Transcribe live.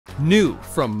New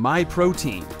from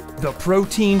MyProtein, the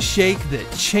protein shake that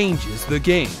changes the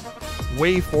game.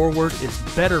 Way Forward is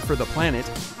better for the planet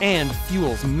and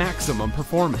fuels maximum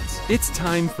performance. It's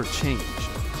time for change.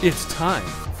 It's time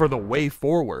for the Way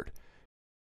Forward.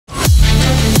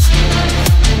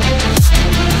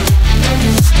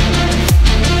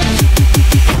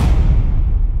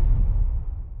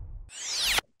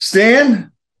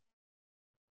 Stan?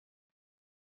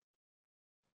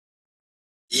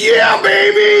 Yeah,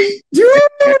 baby!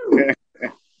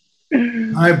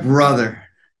 My brother.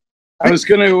 I was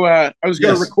gonna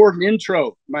record an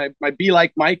intro, my Be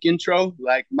Like Mike intro.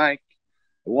 Like Mike,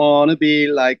 I wanna be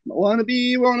like Mike.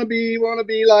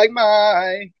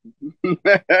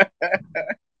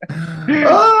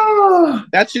 Oh,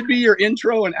 that should be your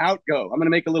intro and outgo. I'm gonna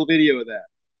make a little video of that.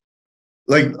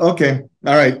 Like, okay,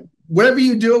 all right. Whatever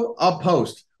you do, I'll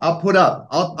post. I'll put up.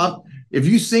 I'll if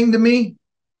you sing to me,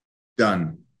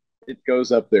 done. It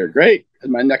goes up there. Great.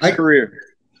 In my next career.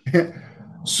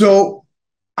 So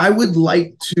I would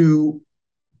like to,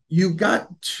 you've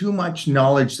got too much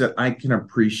knowledge that I can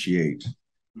appreciate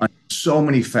on so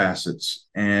many facets.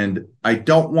 And I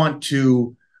don't want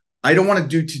to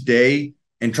do today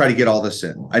and try to get all this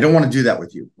in. I don't want to do that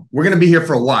with you. We're going to be here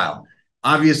for a while.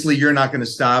 Obviously, you're not going to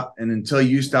stop. And until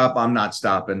you stop, I'm not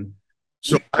stopping.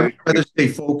 So I would rather stay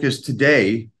focused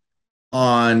today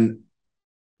on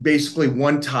basically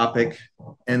one topic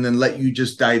and then let you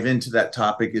just dive into that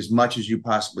topic as much as you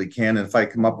possibly can. And if I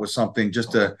come up with something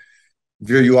just to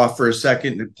veer you off for a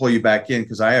second and pull you back in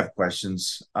because I have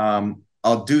questions,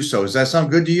 I'll do so. Does that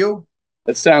sound good to you?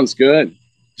 That sounds good.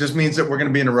 Just means that we're going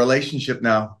to be in a relationship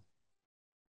now.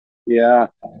 Yeah.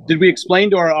 Did we explain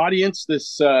to our audience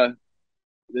this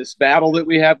this battle that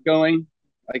we have going?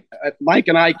 Like Mike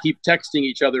and I keep texting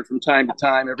each other from time to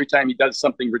time. Every time he does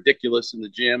something ridiculous in the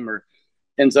gym or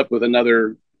ends up with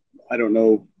another, I don't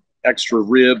know, extra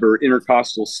rib or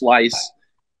intercostal slice,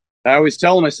 I always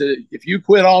tell him, I said, if you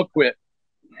quit, I'll quit.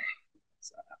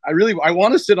 I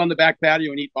want to sit on the back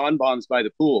patio and eat bonbons by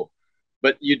the pool,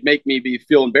 but you'd make me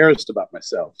feel embarrassed about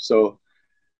myself. So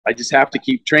I just have to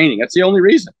keep training. That's the only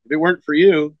reason. If it weren't for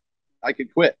you, I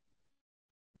could quit.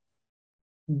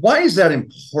 Why is that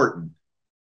important?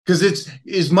 Because it's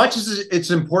as much as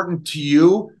it's important to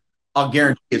you, I'll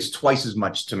guarantee it's twice as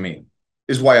much to me.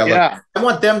 Is why I like it. I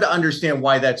want them to understand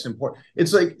why that's important.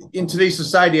 It's like in today's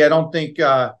society, I don't think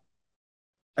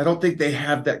they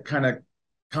have that kind of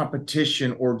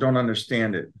competition or don't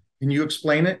understand it. Can you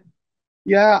explain it?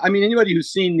 Yeah, I mean, anybody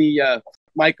who's seen the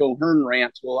Mike O'Hearn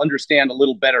rant will understand a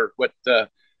little better what the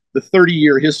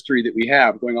 30-year history that we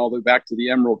have, going all the way back to the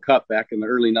Emerald Cup back in the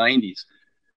early 90s.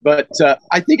 But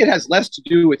I think it has less to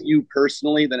do with you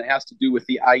personally than it has to do with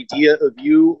the idea of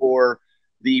you or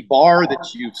the bar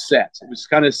that you've set. It was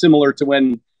kind of similar to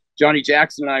when Johnny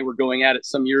Jackson and I were going at it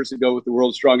some years ago with the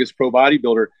world's strongest pro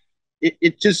bodybuilder.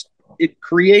 It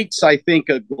creates, I think,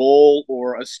 a goal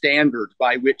or a standard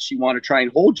by which you want to try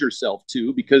and hold yourself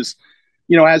to, because,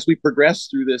 you know, as we progress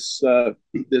through this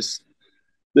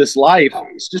life,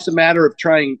 it's just a matter of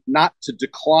trying not to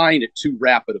decline at too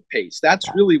rapid a pace. That's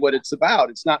really what it's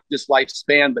about. It's not just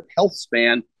lifespan, but health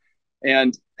span.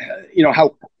 And you know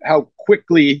how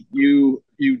quickly you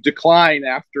decline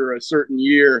after a certain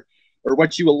year, or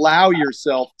what you allow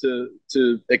yourself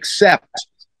to accept,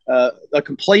 a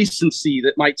complacency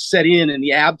that might set in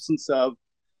the absence of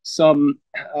some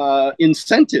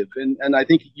incentive. And I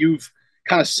think you've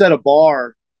kind of set a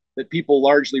bar that people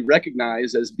largely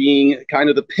recognize as being kind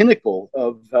of the pinnacle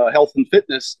of health and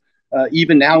fitness,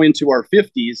 even now into our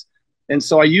 50s. And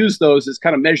so I use those as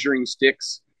kind of measuring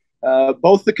sticks.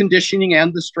 Both the conditioning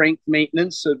and the strength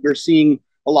maintenance. We're seeing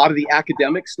a lot of the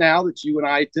academics now that you and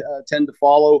I tend to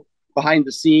follow behind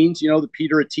the scenes, you know, the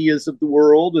Peter Attias of the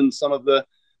world and some of the,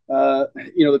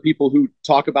 you know, the people who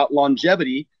talk about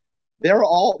longevity. They've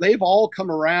all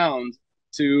come around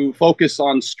to focus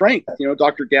on strength. You know,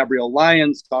 Dr. Gabrielle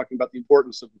Lyons talking about the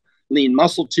importance of lean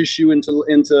muscle tissue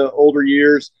into older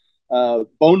years,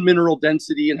 bone mineral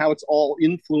density, and how it's all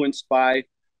influenced by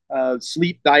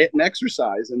sleep, diet, and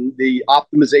exercise, and the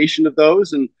optimization of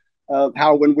those, and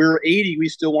how when we're 80, we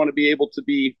still want to be able to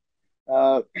be,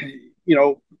 you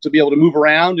know, to be able to move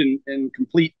around and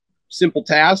complete simple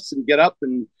tasks and get up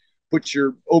and put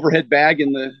your overhead bag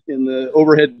in the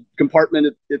overhead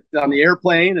compartment on the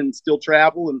airplane and still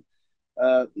travel, and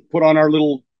put on our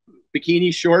little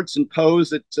bikini shorts and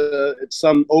pose at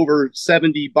some over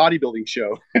 70 bodybuilding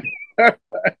show.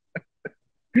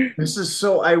 This is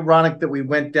so ironic that we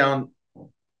went down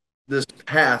this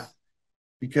path,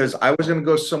 because I was going to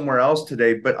go somewhere else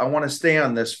today, but I want to stay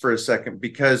on this for a second,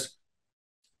 because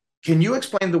can you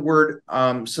explain the word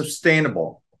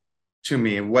sustainable? to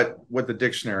me and what the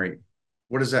dictionary,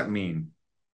 what does that mean?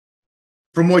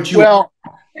 From what you... Well,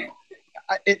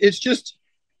 it's just,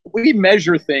 we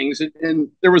measure things. And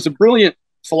there was a brilliant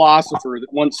philosopher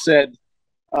that once said,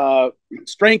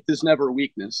 strength is never a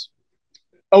weakness.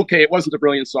 Okay, it wasn't a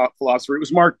brilliant philosopher. It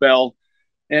was Mark Bell.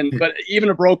 But even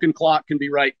a broken clock can be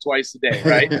right twice a day,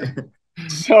 right?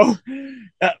 So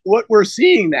what we're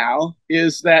seeing now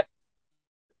is that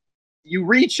you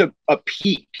reach a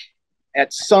peak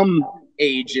at some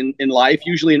age in life,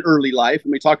 usually in early life.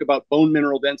 And we talk about bone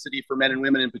mineral density for men and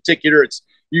women in particular. It's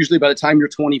usually by the time you're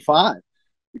 25.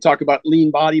 We talk about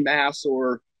lean body mass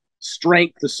or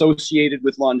strength associated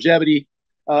with longevity.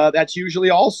 That's usually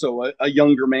also a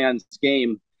younger man's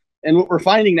game. And what we're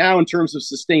finding now in terms of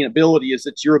sustainability is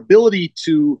that your ability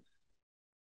to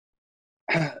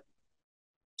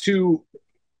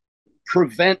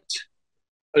prevent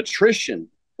attrition,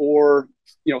 or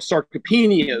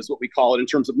sarcopenia is what we call it, in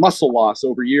terms of muscle loss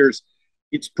over years.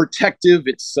 It's protective.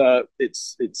 It's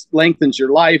lengthens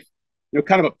your life.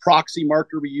 Kind of a proxy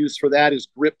marker we use for that is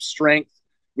grip strength,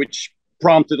 which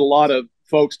prompted a lot of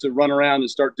folks to run around and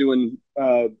start doing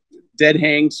dead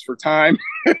hangs for time.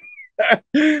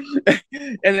 And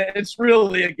it's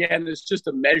really, again, it's just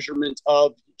a measurement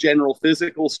of general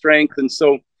physical strength. And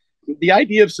so the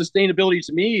idea of sustainability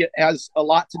to me has a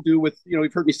lot to do with,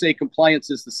 you've heard me say compliance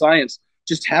is the science.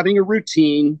 Just having a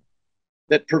routine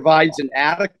that provides an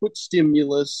adequate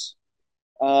stimulus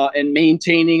and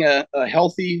maintaining a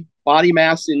healthy body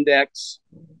mass index,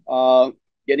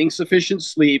 getting sufficient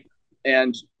sleep,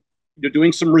 and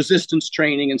doing some resistance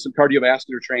training and some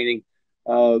cardiovascular training.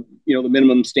 The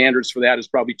minimum standards for that is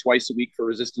probably twice a week for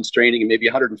resistance training and maybe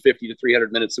 150 to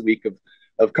 300 minutes a week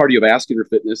of cardiovascular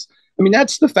fitness. I mean,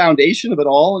 that's the foundation of it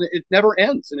all, and it never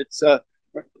ends. And it's,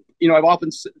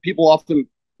 people often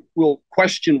will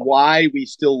question why we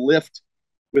still lift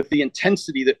with the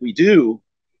intensity that we do.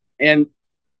 And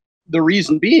the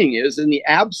reason being is, in the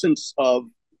absence of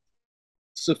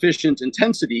sufficient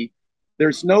intensity,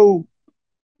 there's no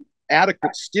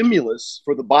adequate stimulus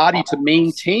for the body to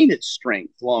maintain its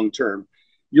strength long term.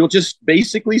 You'll just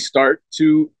basically start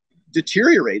to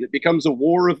deteriorate. It becomes a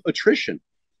war of attrition.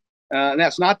 And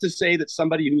that's not to say that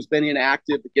somebody who's been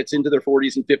inactive, that gets into their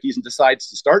 40s and 50s and decides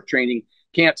to start training,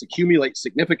 can't accumulate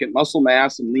significant muscle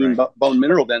mass and lean bone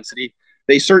mineral density.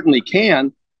 They certainly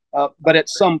can. But at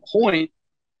some point,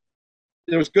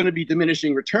 there's going to be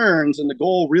diminishing returns. And the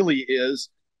goal really is,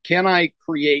 can I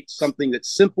create something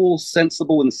that's simple,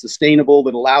 sensible, and sustainable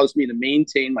that allows me to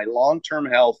maintain my long-term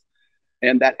health?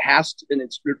 And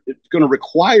it's going to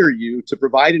require you to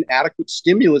provide an adequate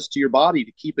stimulus to your body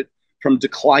to keep it from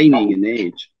declining in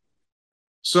age.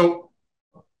 So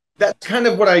that's kind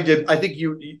of what I did. I think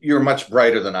you're much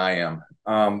brighter than I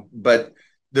am. But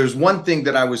there's one thing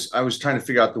that I was trying to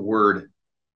figure out the word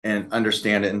and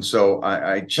understand it. And so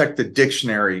I checked the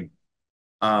dictionary.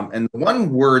 And the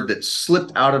one word that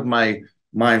slipped out of my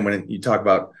mind when you talk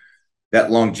about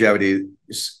that longevity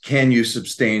is, can you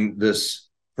sustain this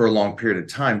for a long period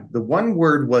of time? The one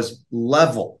word was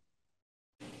level.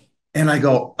 And I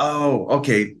go, oh,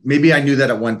 okay, maybe I knew that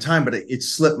at one time, but it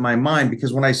slipped my mind,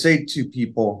 because when I say to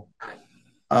people,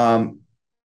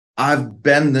 I've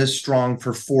been this strong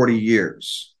for 40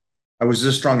 years. I was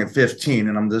this strong at 15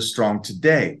 and I'm this strong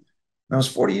today. That was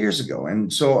 40 years ago.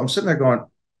 And so I'm sitting there going,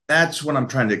 that's what I'm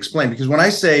trying to explain. Because when I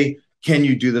say, can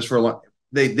you do this for a long,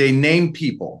 they name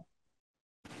people.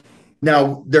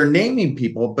 Now they're naming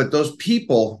people, but those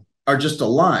people are just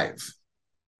alive.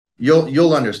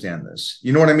 You'll understand this.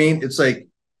 You know what I mean? It's like,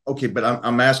 okay, but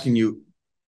I'm asking you,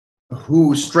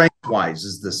 who strength-wise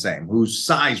is the same? Who's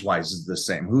size-wise is the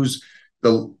same? Who's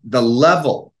the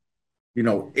level?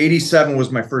 87 was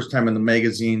my first time in the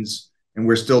magazines, and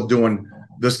we're still doing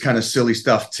this kind of silly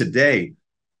stuff today.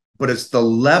 But it's the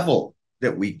level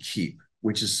that we keep,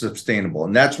 which is sustainable.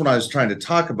 And that's what I was trying to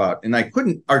talk about. And I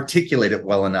couldn't articulate it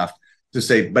well enough to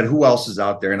say, but who else is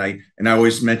out there? And I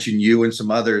always mention you and some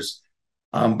others.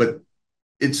 But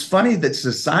it's funny that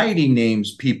society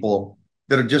names people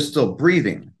that are just still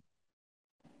breathing.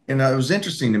 And it was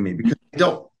interesting to me, because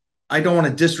I don't want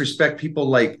to disrespect people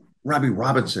like Robbie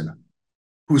Robinson,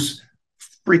 who's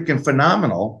freaking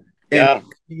phenomenal. And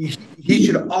yeah, he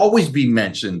should always be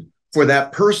mentioned for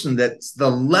that person that's the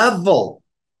level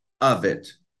of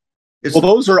it. Well,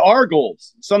 those are our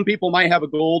goals. Some people might have a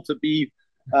goal to be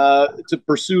to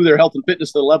pursue their health and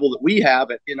fitness to the level that we have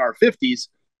in our 50s.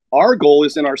 Our goal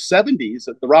is in our 70s.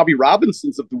 The Robbie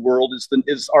Robinsons of the world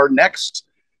is our next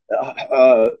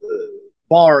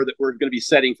bar that we're going to be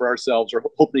setting for ourselves, or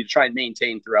hopefully to try and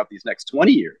maintain throughout these next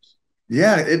 20 years.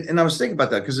 Yeah, and I was thinking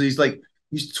about that, because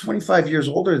he's 25 years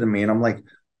older than me, and I'm like,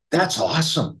 That's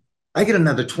awesome. I get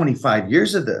another 25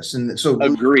 years of this. And so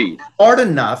Agreed. hard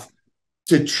enough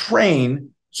to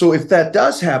train. So if that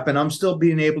does happen, I'm still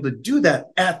being able to do that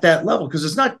at that level. Because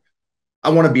it's not, I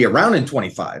want to be around in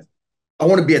 25. I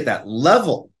want to be at that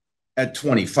level at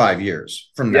 25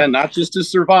 years from now. Yeah, not just to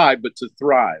survive, but to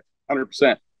thrive.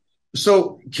 100%.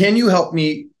 So can you help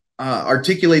me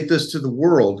articulate this to the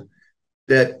world,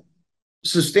 that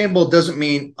sustainable doesn't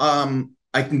mean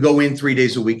I can go in 3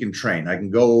 days a week and train. I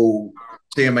can go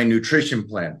stay on my nutrition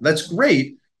plan. That's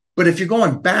great. But if you're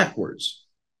going backwards,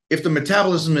 if the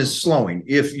metabolism is slowing,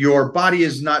 if your body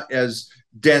is not as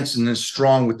dense and as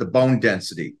strong with the bone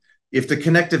density, if the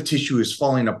connective tissue is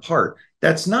falling apart,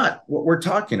 that's not what we're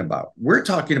talking about. We're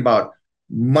talking about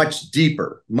much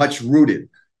deeper, much rooted.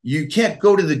 You can't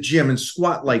go to the gym and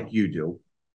squat like you do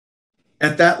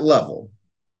at that level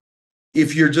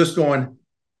if you're just going,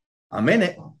 I'm in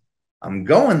it, I'm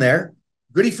going there,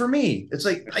 goody for me. It's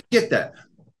like, I get that.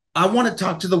 I want to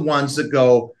talk to the ones that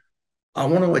go, I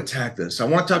want to attack this. I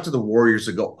want to talk to the warriors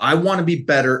that go, I want to be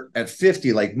better at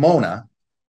 50 like Mona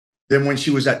than when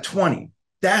she was at 20.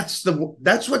 That's the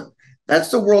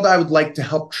world I would like to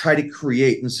help try to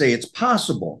create and say it's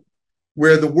possible,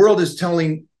 where the world is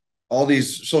telling all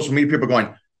these social media people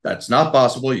going, that's not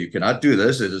possible. You cannot do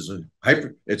this.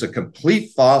 It's a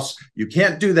complete false. You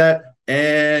can't do that.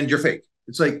 And you're fake.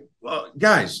 It's like, well,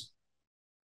 guys,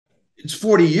 it's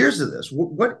 40 years of this.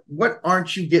 What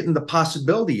aren't you getting the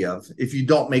possibility of if you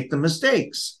don't make the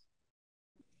mistakes?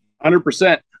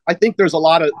 100%. I think there's a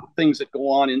lot of things that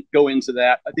go into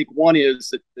that. I think one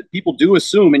is that people do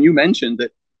assume, and you mentioned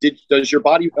that does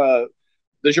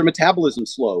your metabolism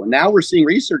slow? And now we're seeing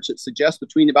research that suggests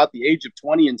between about the age of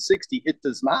 20 and 60, it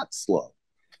does not slow.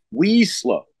 We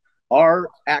slow. Our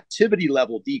activity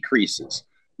level decreases,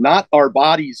 not our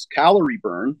body's calorie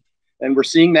burn. And we're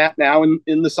seeing that now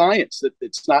in the science, that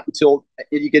it's not until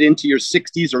you get into your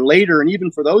 60s or later. And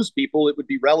even for those people, it would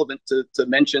be relevant to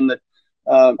mention that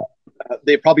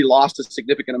they've probably lost a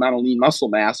significant amount of lean muscle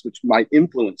mass, which might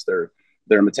influence their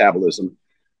metabolism.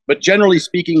 But generally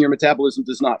speaking, your metabolism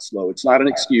does not slow. It's not an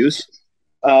excuse.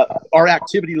 Our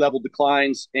activity level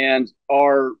declines, and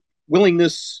our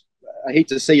willingness, I hate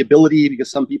to say ability,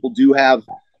 because some people do have,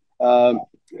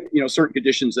 certain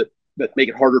conditions that make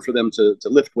it harder for them to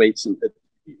lift weights, and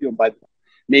by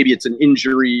maybe it's an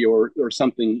injury or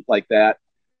something like that.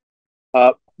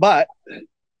 But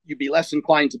you'd be less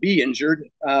inclined to be injured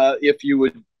if you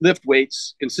would lift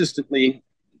weights consistently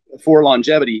for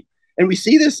longevity. And we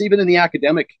see this even in the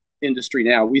academic industry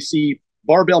now. We see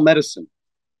barbell medicine.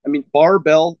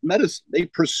 Barbell medicine, they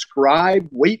prescribe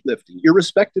weightlifting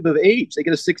irrespective of age. They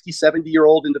get a 60,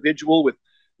 70-year-old individual with,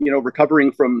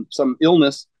 recovering from some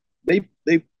illness. They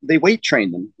weight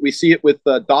train them. We see it with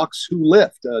docs who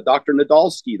lift, Dr.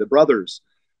 Nadolski, the brothers,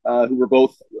 who were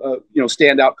both,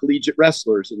 standout collegiate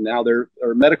wrestlers, and now they're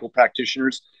medical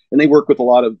practitioners, and they work with a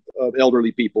lot of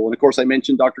elderly people. And of course, I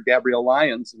mentioned Dr. Gabrielle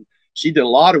Lyons, and she did a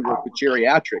lot of work with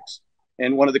geriatrics.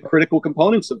 And one of the critical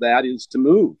components of that is to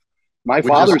move. My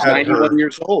father's 91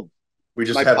 years old. We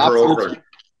just had her over.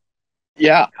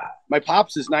 Yeah. My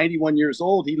pops is 91 years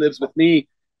old. He lives with me.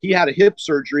 He had a hip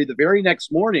surgery. The very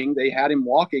next morning, they had him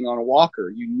walking on a walker.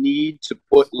 You need to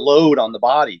put load on the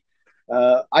body.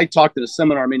 I talked at a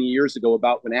seminar many years ago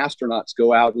about when astronauts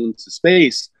go out into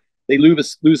space, they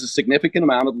lose a significant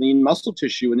amount of lean muscle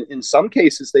tissue. And in some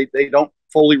cases, they don't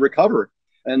fully recover.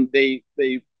 And they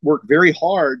work very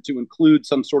hard to include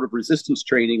some sort of resistance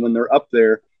training when they're up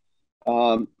there.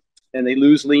 And they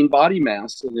lose lean body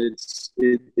mass. And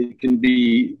it can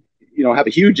be, have a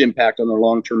huge impact on their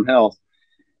long-term health.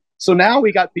 So now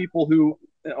we got people who,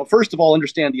 first of all,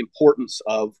 understand the importance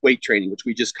of weight training, which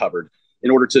we just covered, in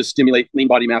order to stimulate lean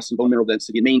body mass and bone mineral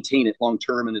density and maintain it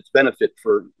long-term and its benefit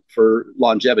for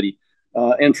longevity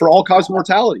and for all-cause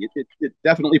mortality. It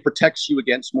definitely protects you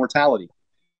against mortality.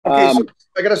 Okay, so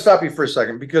I got to stop you for a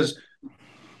second, because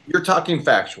you're talking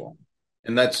factual,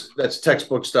 and that's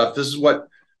textbook stuff. This is what,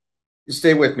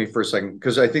 stay with me for a second,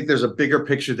 because I think there's a bigger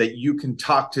picture that you can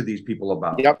talk to these people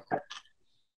about. Yep.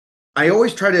 I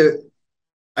always try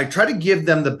to give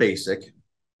them the basic,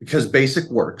 because basic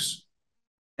works.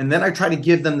 And then I try to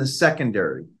give them the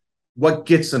secondary. What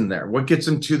gets them there? What gets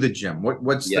them to the gym?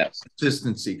 What's the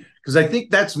consistency? Because I think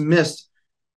that's missed.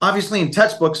 Obviously, in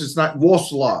textbooks, it's not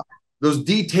Wolf's Law. Those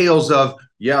details of,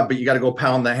 but you got to go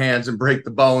pound the hands and break the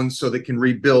bones so they can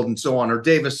rebuild and so on, or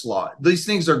Davis Law. These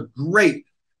things are great,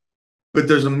 but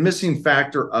there's a missing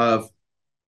factor of,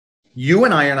 you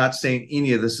and I are not saying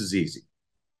any of this is easy.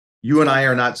 You and I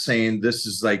are not saying this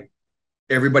is like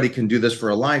everybody can do this for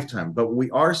a lifetime, but we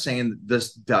are saying that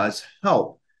this does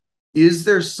help. Is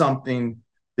there something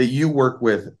that you work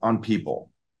with on people,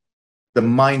 the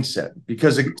mindset,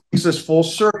 because it takes us full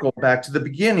circle back to the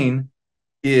beginning,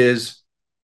 is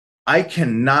I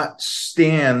cannot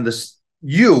stand this,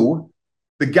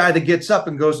 the guy that gets up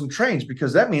and goes and trains,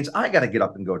 because that means I got to get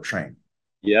up and go train.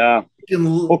 Yeah.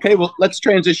 Okay, well, let's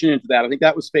transition into that. I think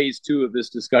that was phase 2 of this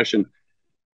discussion.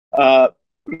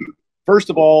 First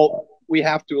of all, we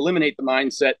have to eliminate the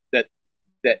mindset that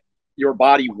your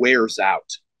body wears out.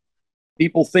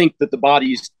 People think that the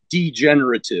body's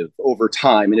degenerative over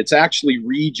time, and it's actually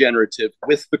regenerative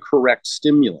with the correct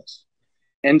stimulus.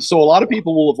 And so a lot of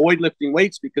people will avoid lifting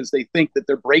weights because they think that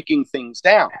they're breaking things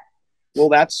down. Well,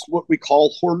 that's what we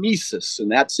call hormesis,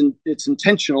 and it's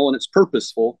intentional and it's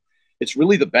purposeful. It's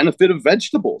really the benefit of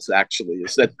vegetables, actually,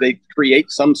 is that they create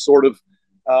some sort of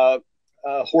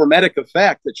hormetic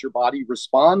effect that your body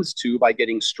responds to by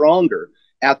getting stronger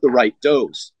at the right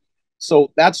dose.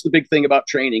 So that's the big thing about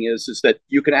training is that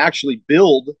you can actually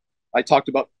build. I talked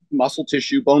about muscle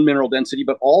tissue, bone mineral density,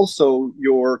 but also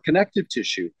your connective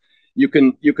tissue. You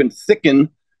can thicken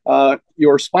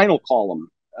your spinal column.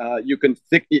 You can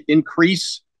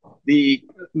increase the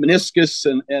meniscus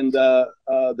and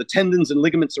the tendons and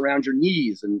ligaments around your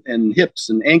knees and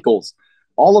hips and ankles.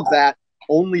 All of that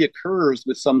only occurs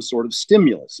with some sort of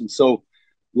stimulus. And so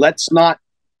let's not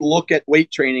look at weight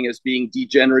training as being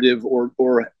degenerative or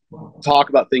talk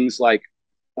about things like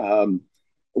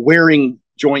wearing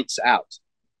joints out,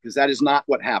 because that is not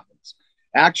what happens.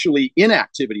 Actually,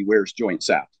 inactivity wears joints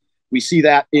out. We see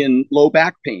that in low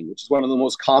back pain, which is one of the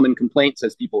most common complaints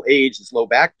as people age, is low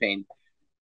back pain.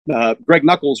 Greg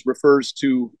Nuckols refers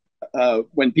to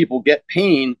when people get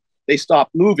pain, they stop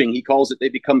moving. He calls it they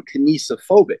become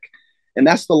kinesophobic. And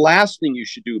that's the last thing you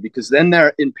should do, because then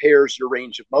that impairs your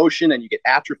range of motion and you get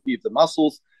atrophy of the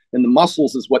muscles. And the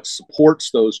muscles is what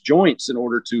supports those joints in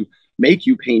order to make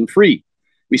you pain-free.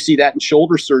 We see that in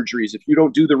shoulder surgeries. If you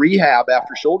don't do the rehab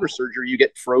after shoulder surgery, you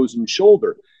get frozen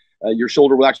shoulder. Your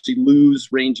shoulder will actually lose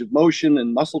range of motion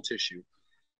and muscle tissue.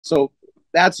 So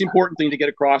that's the important thing to get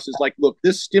across is like, look,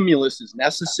 this stimulus is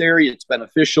necessary. It's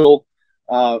beneficial.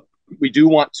 We do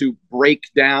want to break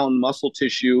down muscle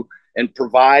tissue and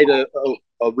provide a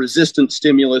resistant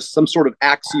stimulus, some sort of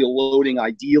axial loading,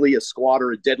 ideally a squat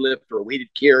or a deadlift or a weighted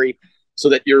carry, so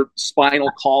that your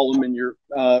spinal column and your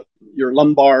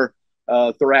lumbar,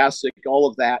 thoracic, all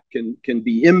of that can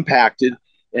be impacted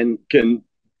and can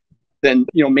then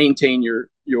maintain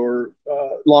your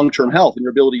long-term health and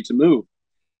your ability to move.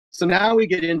 So now we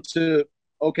get into,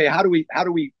 okay, how do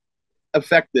we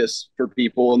affect this for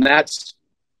people? And that's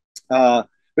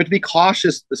we have to be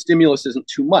cautious. The stimulus isn't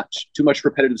too much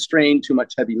repetitive strain, too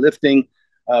much heavy lifting.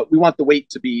 We want the weight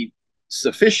to be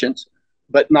sufficient,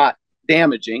 but not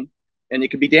damaging. And it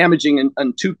can be damaging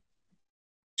in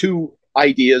two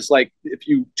ideas. Like if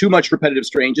you too much repetitive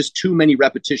strain, just too many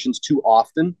repetitions too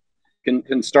often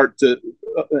can start to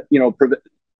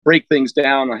break things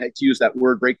down. I hate to use that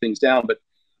word, break things down, but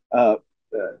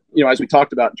as we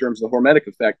talked about in terms of the hormetic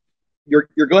effect,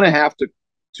 you're going to have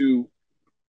to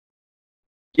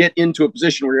get into a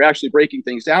position where you're actually breaking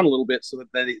things down a little bit so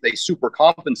that they super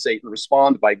compensate and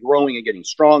respond by growing and getting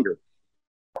stronger.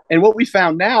 And what we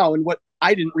found now, and what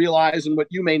I didn't realize, and what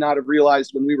you may not have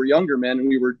realized when we were younger men and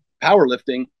we were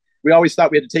powerlifting, we always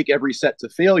thought we had to take every set to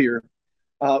failure.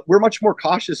 We're much more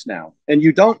cautious now, and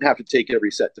you don't have to take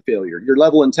every set to failure. Your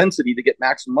level intensity to get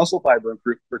maximum muscle fiber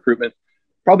recruitment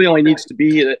probably only needs to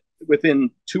be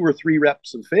within 2 or 3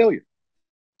 reps of failure.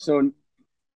 So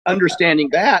understanding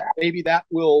that, maybe that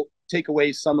will take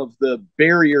away some of the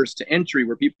barriers to entry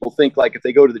where people think like if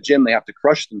they go to the gym, they have to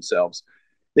crush themselves.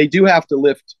 They do have to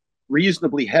lift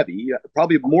reasonably heavy,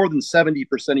 probably more than 70%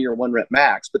 of your 1 rep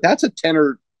max, but that's a 10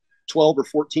 or 12 or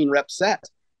 14 rep set.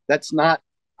 That's not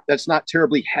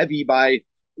terribly heavy by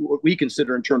what we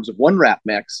consider in terms of 1 rep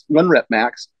max.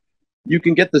 You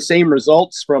can get the same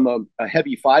results from a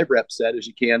heavy 5 rep set as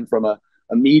you can from a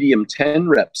medium 10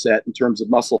 rep set in terms of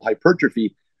muscle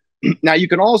hypertrophy. Now, you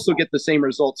can also get the same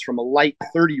results from a light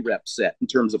 30 rep set in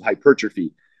terms of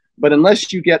hypertrophy. But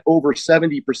unless you get over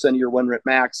 70% of your 1 rep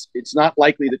max, it's not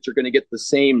likely that you're going to get the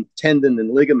same tendon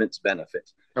and ligaments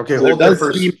benefit. Okay, so hold there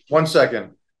for 1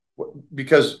 second,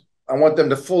 because I want them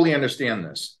to fully understand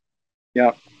this.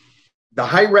 Yeah. The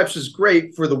high reps is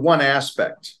great for the one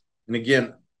aspect. And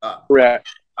again, correct.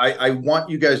 I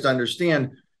want you guys to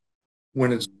understand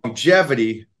when it's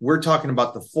longevity, we're talking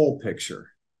about the full picture.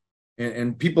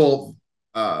 And people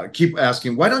keep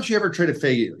asking, why don't you ever try to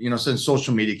fake, since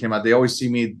social media came out, they always see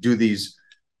me do these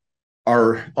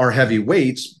are heavy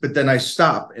weights, but then I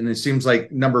stop and it seems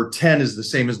like number 10 is the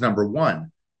same as number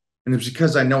 1. And it's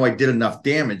because I know I did enough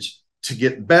damage to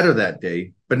get better that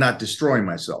day, but not destroying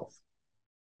myself.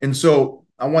 And so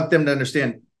I want them to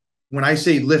understand, when I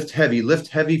say lift heavy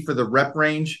for the rep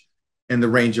range and the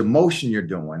range of motion you're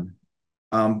doing.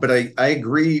 But I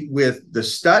agree with the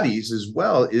studies as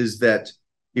well, is that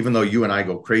even though you and I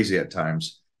go crazy at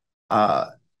times,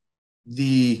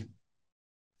 the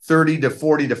 30 to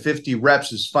 40 to 50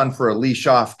 reps is fun for a leash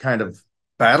off kind of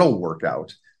battle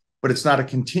workout, but it's not a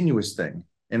continuous thing.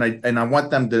 And I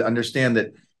want them to understand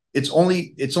that it's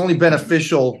only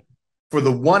beneficial for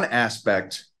the one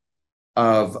aspect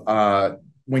of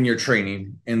when you're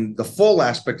training, and the full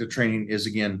aspect of training is,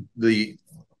 again, the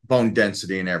bone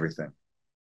density and everything.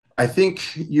 I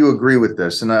think you agree with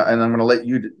this, and I'm going to let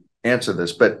you answer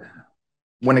this, but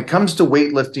when it comes to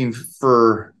weightlifting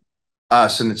for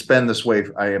us, and it's been this way,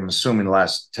 I am assuming the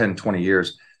last 10, 20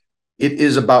 years, it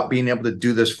is about being able to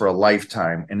do this for a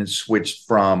lifetime, and it's switched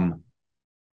from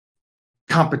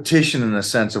competition in the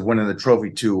sense of winning the trophy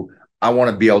to, I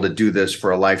want to be able to do this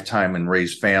for a lifetime and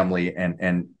raise family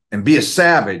and be a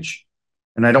savage.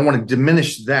 And I don't want to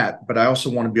diminish that, but I also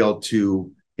want to be able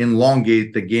to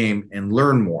elongate the game and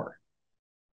learn more.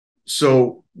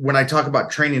 So when I talk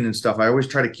about training and stuff, I always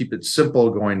try to keep it simple,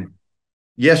 going,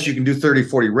 yes, you can do 30,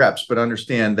 40 reps, but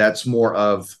understand that's more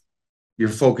of, you're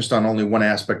focused on only one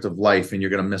aspect of life and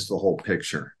you're going to miss the whole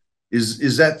picture.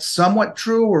 Is that somewhat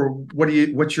true, or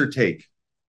what's your take?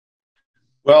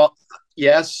 Well,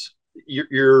 yes,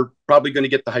 you're probably going to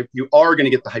get you are going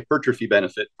to get the hypertrophy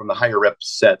benefit from the higher rep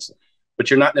sets, but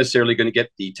you're not necessarily going to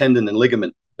get the tendon and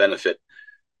ligament benefit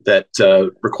that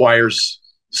requires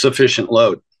sufficient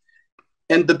load.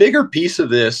 And the bigger piece of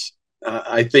this,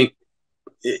 I think,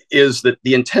 is that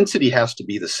the intensity has to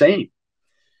be the same.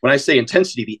 When I say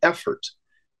intensity, the effort,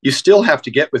 you still have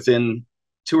to get within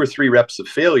 2 or 3 reps of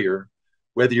failure,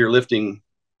 whether you're lifting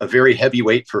a very heavy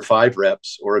weight for 5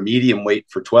 reps or a medium weight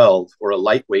for 12 or a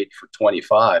light weight for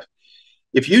 25.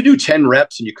 If you do 10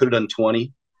 reps and you could have done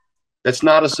 20, that's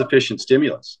not a sufficient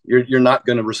stimulus. You're not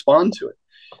going to respond to it.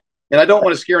 And I don't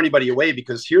want to scare anybody away,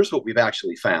 because here's what we've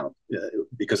actually found.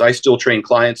 Because I still train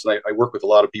clients, and I work with a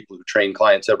lot of people who train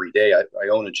clients every day. I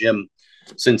own a gym,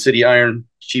 Sin City Iron,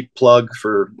 cheap plug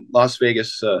for Las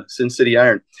Vegas, Sin City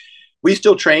Iron. We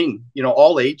still train,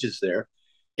 all ages there.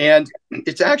 And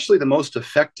it's actually the most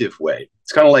effective way.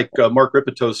 It's kind of like Mark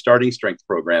Ripeto's starting strength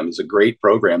program is a great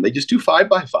program. They just do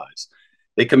 5x5s.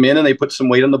 They come in and they put some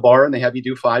weight on the bar and they have you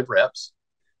do 5 reps.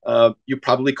 You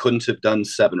probably couldn't have done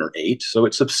 7 or 8. So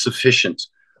it's a sufficient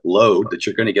load that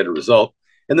you're going to get a result.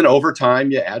 And then over time,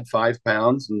 you add 5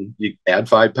 pounds and you add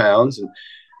 5 pounds. And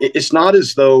it's not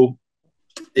as though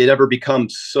it ever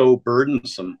becomes so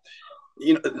burdensome.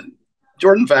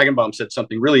 Jordan Fagenbaum said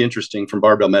something really interesting from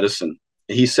barbell medicine.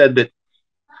 He said that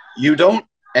you don't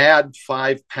add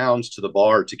 5 pounds to the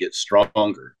bar to get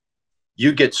stronger.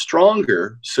 You get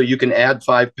stronger so you can add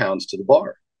 5 pounds to the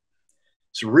bar.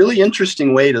 It's a really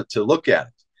interesting way to look at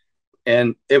it.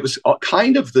 And it was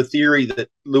kind of the theory that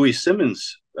Louis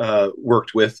Simmons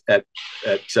worked with at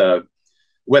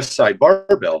Westside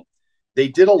Barbell. They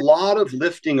did a lot of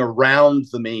lifting around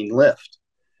the main lift.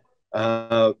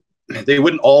 They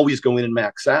wouldn't always go in and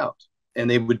max out. And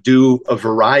they would do a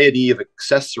variety of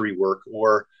accessory work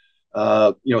or,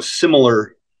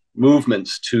 similar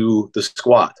movements to the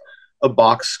squat, a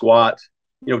box squat,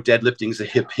 deadlifting's a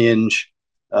hip hinge,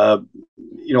 a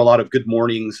lot of good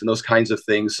mornings and those kinds of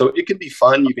things. So it can be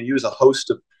fun. You can use a host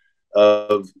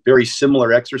of very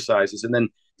similar exercises, and then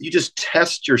you just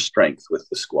test your strength with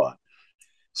the squat.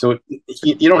 So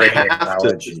you don't have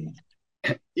to.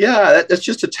 Yeah, that's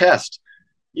just a test.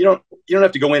 You don't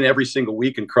have to go in every single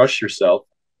week and crush yourself,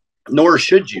 nor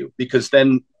should you, because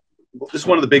then this is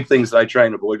one of the big things that I try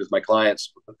and avoid with my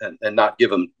clients, and not give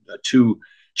them too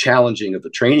challenging of a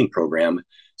training program.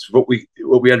 It's what we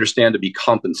understand to be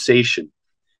compensation,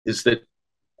 is that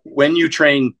when you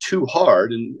train too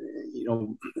hard, and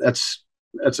that's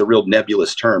a real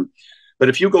nebulous term, but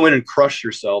if you go in and crush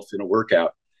yourself in a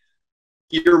workout,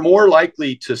 you're more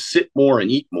likely to sit more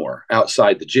and eat more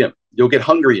outside the gym. You'll get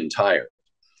hungry and tired.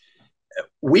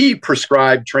 We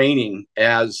prescribe training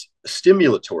as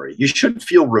stimulatory. You should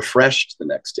feel refreshed the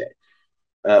next day,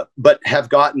 but have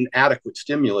gotten adequate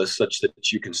stimulus such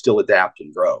that you can still adapt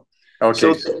and grow.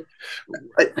 Okay, so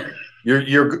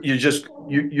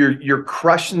you're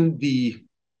crushing the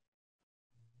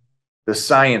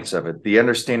science of it, the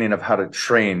understanding of how to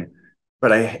train.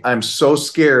 But I'm so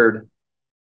scared,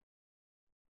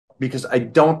 because I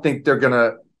don't think they're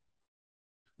gonna.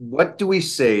 What do we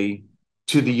say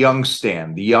to the young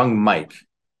Stan, the young Mike,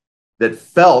 that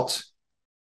felt,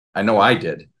 I know I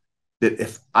did, that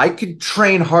if I could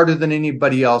train harder than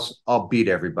anybody else, I'll beat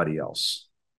everybody else?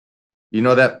 You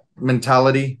know that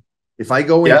mentality? If I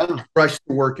go in Yeah. and crush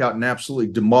the workout and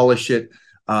absolutely demolish it,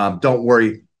 don't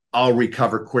worry, I'll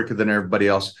recover quicker than everybody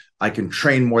else. I can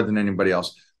train more than anybody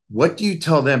else. What do you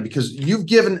tell them? Because you've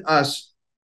given us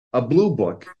a blue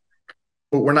book,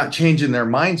 but we're not changing their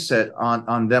mindset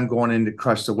on them going in to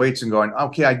crush the weights and going,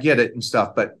 okay, I get it and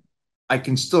stuff, but I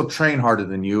can still train harder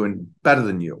than you and better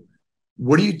than you.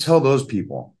 What do you tell those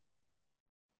people?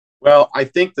 Well, I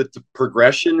think that the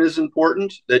progression is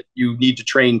important, that you need to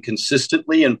train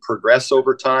consistently and progress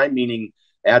over time, meaning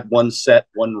add one set,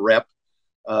 one rep,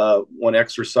 one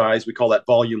exercise. We call that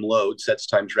volume load, sets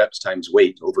times reps times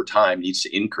weight over time needs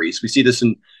to increase. We see this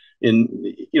in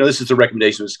this is a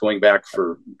recommendation that's going back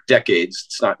for decades.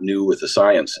 It's not new with the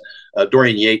science.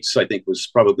 Dorian Yates, I think, was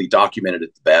probably documented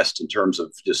at the best in terms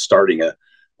of just starting a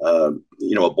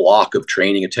block of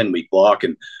training, a 10-week block.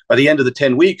 And by the end of the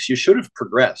 10 weeks, you should have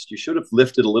progressed. You should have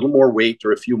lifted a little more weight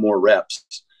or a few more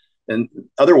reps. And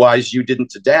otherwise, you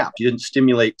didn't adapt. You didn't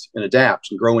stimulate and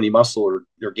adapt and grow any muscle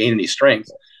or gain any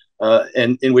strength.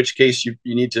 And in which case, you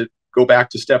need to go back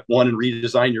to step one and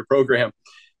redesign your program.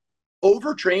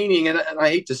 Overtraining, and I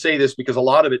hate to say this because a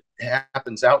lot of it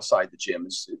happens outside the gym.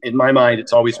 In my mind,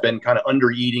 it's always been kind of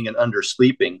under eating and under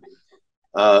sleeping.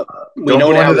 Don't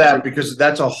go into that because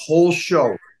that's a whole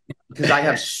show. Because I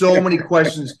have so many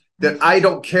questions that I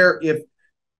don't care if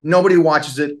nobody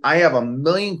watches it. I have a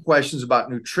million questions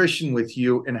about nutrition with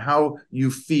you and how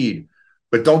you feed,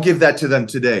 but don't give that to them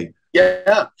today.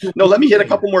 Yeah. No, let me hit a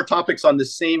couple more topics on the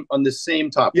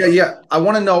same topic. Yeah. I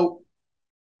want to know,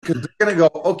 because they're going to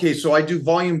go, okay, so I do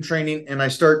volume training and I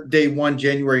start day one,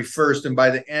 January 1st. And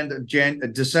by the end of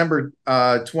December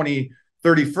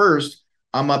 31st,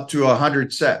 I'm up to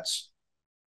 100 sets.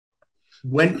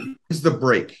 When is the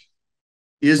break?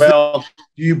 Do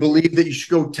you believe that you should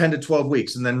go 10 to 12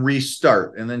 weeks and then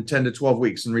restart and then 10 to 12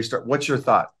 weeks and restart? What's your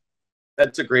thought?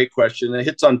 That's a great question. It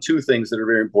hits on two things that are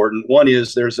very important. One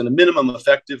is there's a minimum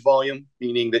effective volume,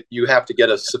 meaning that you have to get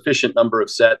a sufficient number of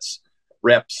sets,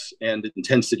 reps, and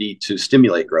intensity to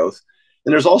stimulate growth.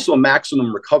 And there's also a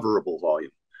maximum recoverable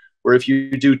volume, where if you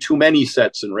do too many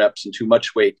sets and reps and too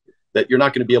much weight, that you're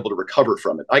not going to be able to recover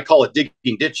from it. I call it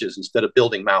digging ditches instead of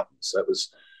building mountains. That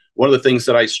was one of the things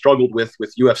that I struggled with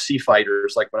UFC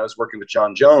fighters, like when I was working with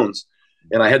John Jones,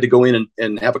 and I had to go in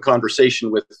and have a conversation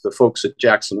with the folks at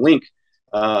Jackson Link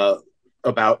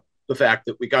about the fact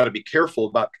that we got to be careful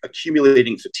about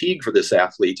accumulating fatigue for this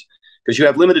athlete, because you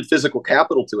have limited physical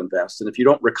capital to invest. And if you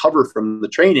don't recover from the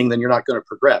training, then you're not going to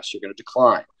progress. You're going to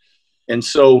decline. And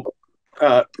so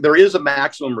there is a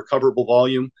maximum recoverable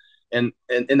volume, and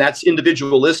that's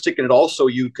individualistic. And it also,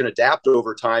 you can adapt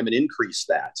over time and increase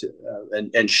that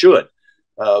and should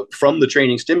from the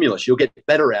training stimulus. You'll get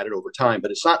better at it over time,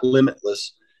 but it's not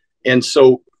limitless. And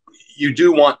so you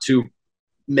do want to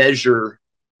measure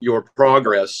your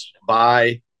progress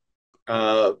by,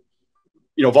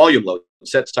 volume load,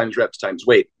 sets times reps times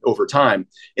weight over time.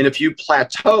 And if you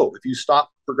plateau, if you stop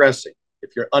progressing,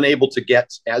 if you're unable to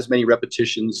get as many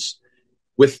repetitions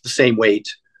with the same weight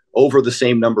over the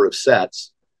same number of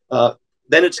sets,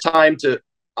 then it's time to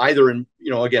either,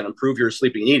 improve your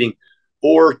sleeping and eating,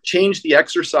 or change the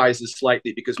exercises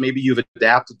slightly, because maybe you've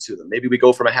adapted to them. Maybe we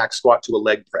go from a hack squat to a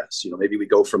leg press. Maybe we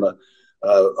go from a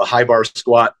high bar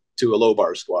squat to a low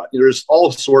bar squat. There's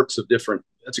all sorts of different.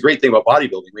 That's a great thing about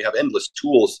bodybuilding. We have endless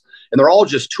tools, and they're all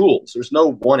just tools. There's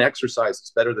no one exercise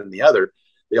that's better than the other.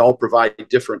 They all provide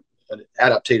different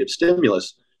adaptative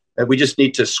stimulus, and we just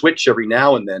need to switch every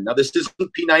now and then. Now, this isn't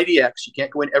P90X. You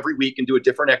can't go in every week and do a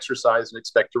different exercise and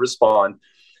expect to respond.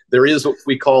 There is what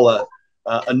we call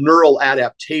a neural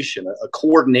adaptation, a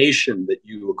coordination that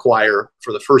you acquire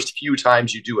for the first few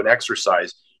times you do an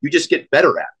exercise. You just get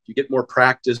better at it. You get more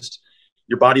practiced.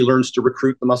 Your body learns to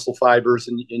recruit the muscle fibers,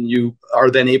 and you are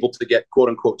then able to get, quote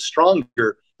unquote,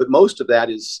 stronger. But most of that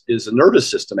is a nervous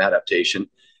system adaptation.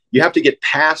 You have to get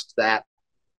past that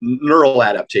neural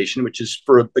adaptation, which is,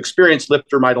 for an experienced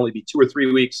lifter, might only be 2 or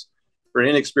 3 weeks. For an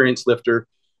inexperienced lifter,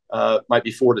 might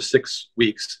be 4 to 6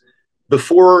 weeks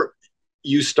before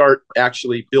you start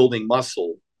actually building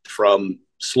muscle from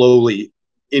slowly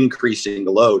increasing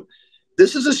the load.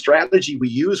 This is a strategy we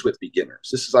use with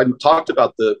beginners. I've talked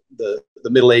about the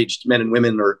middle-aged men and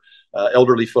women, or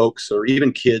elderly folks, or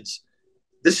even kids.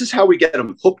 This is how we get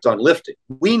them hooked on lifting.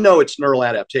 We know it's neural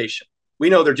adaptation. We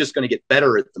know they're just going to get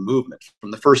better at the movement from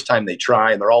the first time they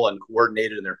try, and they're all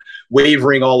uncoordinated and they're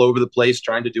wavering all over the place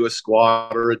trying to do a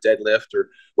squat or a deadlift or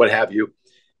what have you.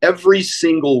 Every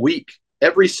single week,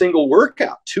 every single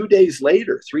workout, 2 days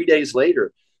later, 3 days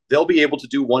later, they'll be able to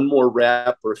do one more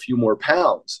rep or a few more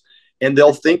pounds. And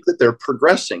they'll think that they're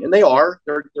progressing, and they are.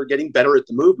 They're getting better at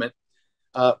the movement.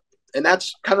 And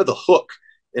that's kind of the hook.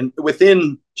 And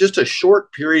within just a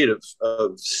short period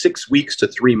of 6 weeks to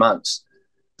 3 months,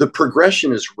 the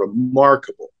progression is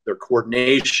remarkable. Their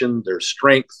coordination, their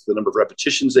strength, the number of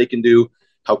repetitions they can do,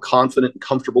 how confident and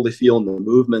comfortable they feel in the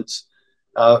movements.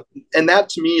 And that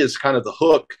to me is kind of the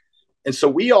hook. And so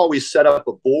we always set up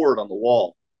a board on the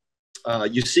wall.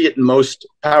 You see it in most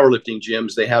powerlifting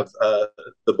gyms. They have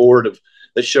the board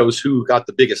that shows who got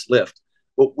the biggest lift.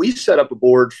 Well, we set up a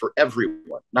board for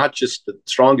everyone, not just the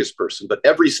strongest person, but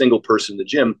every single person in the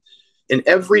gym. And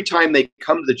every time they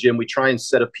come to the gym, we try and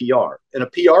set a PR. And a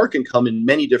PR can come in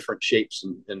many different shapes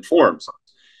and forms.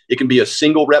 It can be a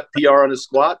single rep PR on a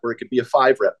squat, or it could be a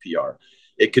 5 rep PR.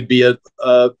 It could be a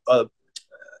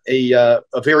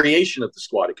variation of the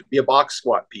squat. It could be a box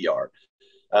squat PR.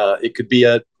 It could be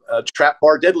a trap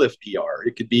bar deadlift PR.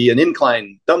 It could be an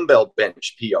incline dumbbell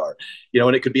bench PR,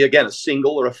 and it could be, again, a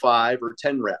single or a 5 or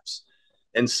 10 reps.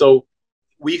 And so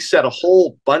we set a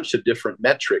whole bunch of different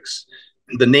metrics.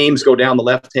 The names go down the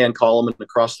left-hand column, and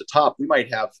across the top, we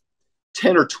might have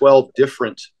 10 or 12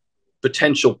 different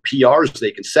potential PRs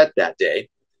they can set that day.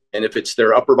 And if it's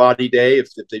their upper body day, if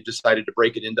they've decided to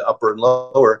break it into upper and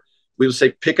lower, we will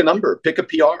say, pick a number, pick a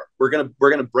PR. We're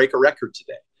gonna break a record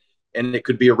today. And it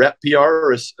could be a rep PR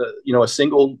or a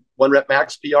single 1 rep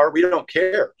max PR. We don't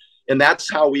care. And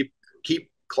that's how we keep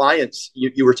clients.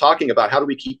 You were talking about, how do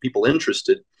we keep people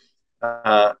interested?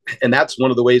 And that's one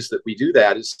of the ways that we do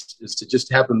that is to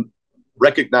just have them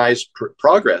recognize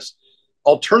progress.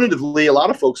 Alternatively, a lot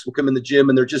of folks will come in the gym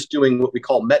and they're just doing what we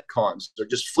call Metcons. They're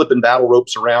just flipping battle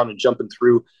ropes around and jumping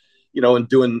through, and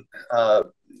doing,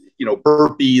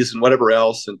 burpees and whatever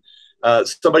else. And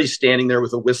somebody's standing there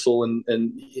with a whistle, and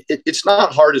it's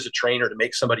not hard as a trainer to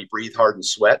make somebody breathe hard and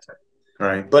sweat.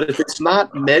 Right. But if it's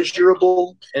not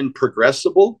measurable and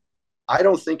progressible, I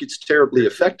don't think it's terribly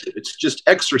effective. It's just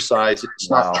exercise. It's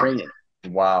not training.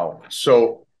 Wow.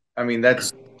 So, I mean,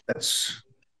 that's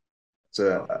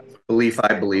a belief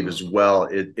I believe as well.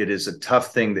 It is a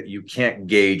tough thing that you can't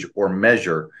gauge or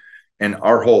measure. And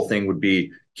our whole thing would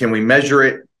be, can we measure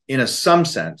it in some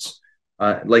sense?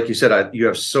 Like you said, you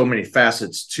have so many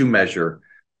facets to measure.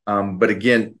 But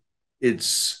again,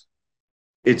 it's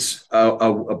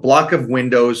a block of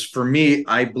windows. For me,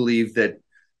 I believe that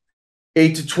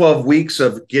 8 to 12 weeks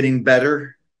of getting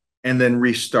better and then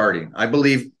restarting. I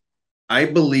believe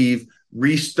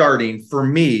restarting for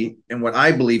me, and what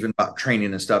I believe in about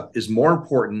training and stuff, is more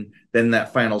important than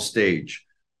that final stage.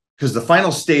 Because the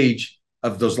final stage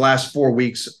of those last 4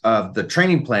 weeks of the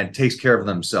training plan takes care of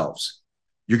themselves.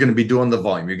 You're going to be doing the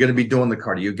volume. You're going to be doing the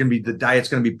cardio. The diet's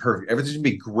going to be perfect. Everything's going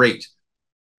to be great.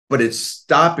 But it's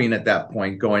stopping at that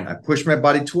point, going, I pushed my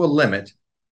body to a limit.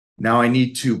 Now I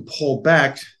need to pull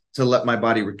back to let my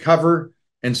body recover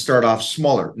and start off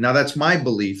smaller. Now that's my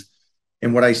belief.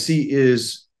 And what I see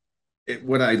is,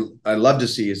 what I love to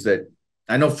see is that,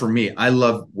 I know for me, I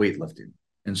love weightlifting.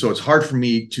 And so it's hard for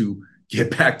me to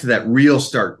get back to that real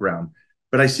start ground.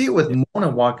 But I see it with Mona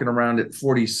walking around at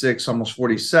 46, almost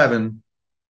 47.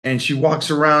 And she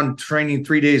walks around training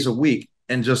 3 days a week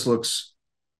and just looks,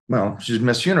 well, she's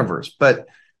Miss Universe. But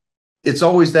it's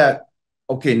always that,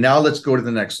 okay, now let's go to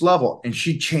the next level. And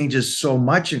she changes so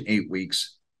much in 8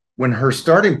 weeks when her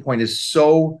starting point is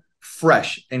so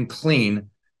fresh and clean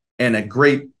and a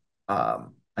great,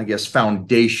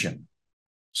 foundation.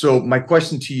 So my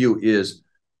question to you is,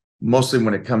 mostly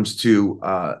when it comes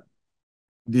to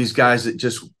these guys that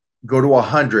just go to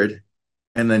 100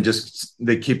 and then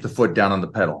they keep the foot down on the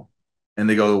pedal and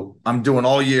they go, I'm doing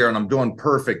all year and I'm doing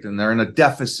perfect, and they're in a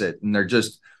deficit and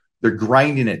they're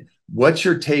grinding it. What's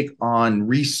your take on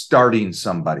restarting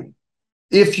somebody,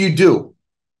 if you do?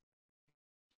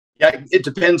 Yeah, it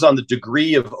depends on the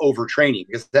degree of overtraining,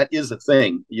 because that is a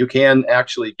thing. You can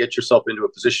actually get yourself into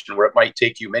a position where it might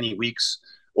take you many weeks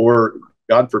or,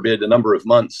 God forbid, a number of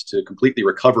months to completely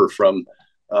recover from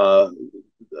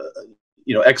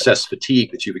excess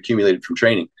fatigue that you've accumulated from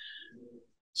training.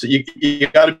 So you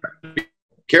got to be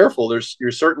careful.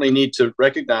 You certainly need to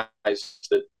recognize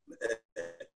that,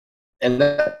 and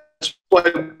that's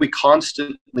why we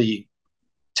constantly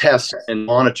test and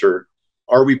monitor.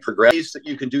 Are we progressing? That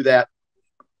you can do that.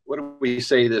 What do we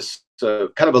say? This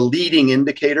kind of a leading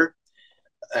indicator.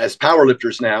 As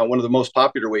powerlifters now, one of the most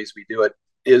popular ways we do it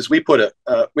is we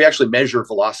actually measure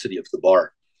velocity of the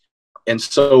bar. And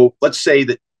so let's say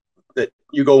that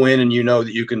you go in and you know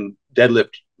that you can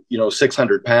deadlift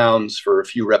 600 pounds for a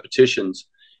few repetitions.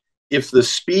 If the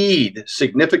speed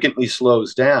significantly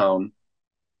slows down,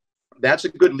 that's a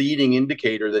good leading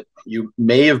indicator that you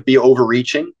may be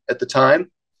overreaching at the time.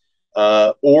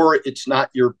 Or it's not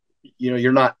you're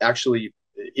not actually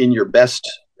in your best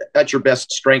at your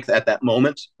best strength at that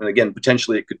moment. And again,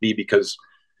 potentially it could be because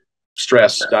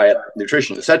stress, diet,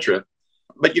 nutrition, etc.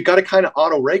 But you got to kind of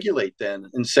auto-regulate then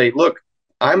and say, look,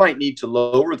 I might need to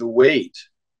lower the weight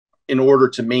in order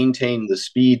to maintain the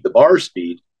speed, the bar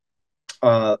speed.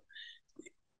 And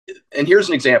here's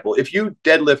an example. If you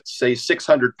deadlift, say,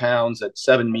 600 pounds at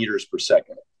 7 meters per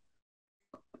second,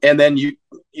 and then you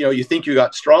think you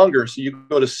got stronger, so you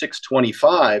go to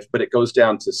 625, but it goes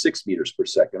down to 6 meters per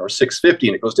second, or 650,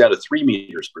 and it goes down to 3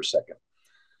 meters per second.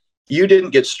 You didn't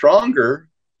get stronger.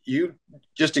 You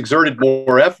just exerted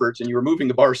more effort, and you were moving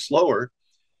the bar slower.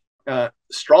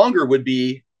 Stronger would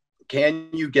be, can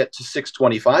you get to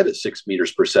 625 at 6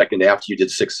 meters per second after you did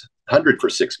 600 for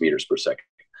 6 meters per second?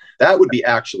 That would be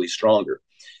actually stronger.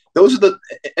 Those are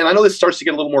and I know this starts to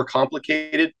get a little more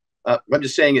complicated. I'm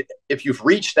just saying, if you've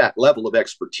reached that level of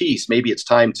expertise, maybe it's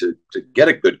time to get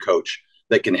a good coach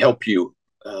that can help you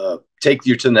take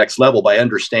you to the next level by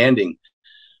understanding.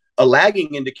 A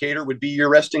lagging indicator would be your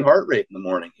resting heart rate in the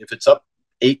morning. If it's up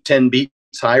 8-10 beats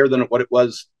higher than what it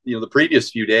was, the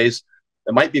previous few days,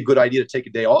 it might be a good idea to take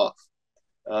a day off.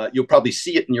 You'll probably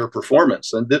see it in your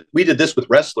performance. And we did this with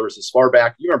wrestlers as far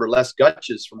back. You remember Les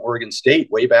Gutches from Oregon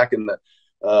State way back in the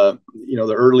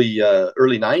early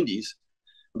 90s.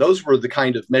 Those were the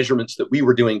kind of measurements that we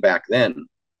were doing back then.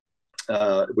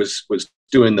 Was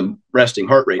doing the resting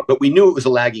heart rate, but we knew it was a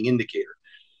lagging indicator.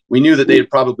 We knew that they had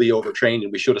probably overtrained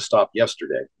and we should have stopped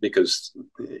yesterday because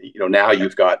now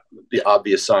you've got the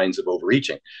obvious signs of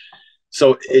overreaching.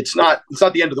 So it's not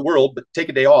the end of the world, but take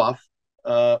a day off.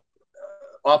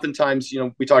 Oftentimes,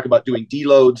 we talk about doing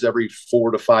deloads every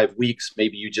 4 to 5 weeks.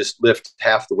 Maybe you just lift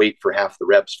half the weight for half the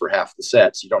reps for half the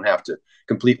sets. You don't have to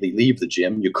completely leave the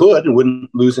gym. You could and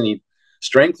wouldn't lose any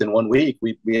strength in 1 week.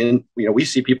 We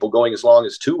see people going as long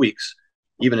as 2 weeks,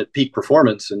 even at peak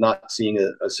performance, and not seeing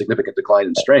a significant decline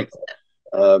in strength.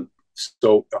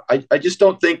 So I just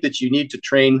don't think that you need to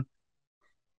train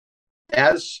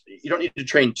you don't need to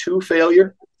train to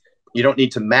failure. You don't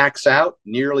need to max out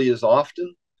nearly as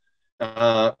often.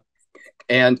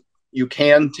 And you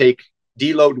can take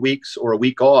deload weeks or a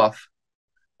week off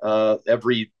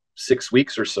every 6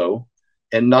 weeks or so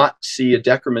and not see a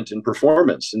decrement in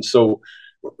performance. And so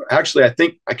actually,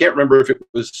 I can't remember if it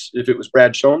was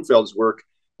Brad Schoenfeld's work.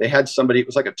 They had somebody, it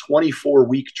was like a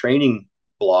 24-week training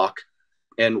block,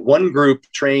 and one group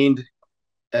trained,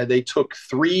 they took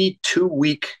 3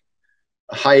 2-week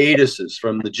hiatuses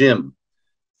from the gym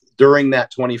during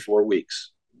that 24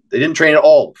 weeks. They didn't train at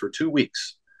all for 2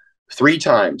 weeks, 3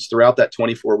 times throughout that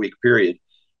 24-week period.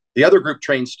 The other group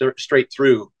trained straight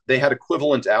through. They had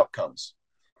equivalent outcomes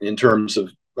in terms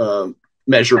of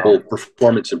measurable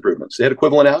performance improvements. They had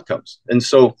equivalent outcomes. And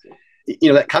so,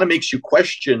 that kind of makes you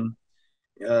question,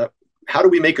 how do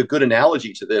we make a good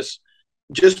analogy to this?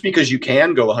 Just because you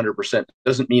can go 100%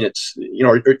 doesn't mean it's,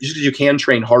 or just because you can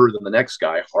train harder than the next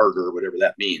guy, harder, whatever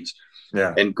that means,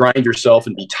 and grind yourself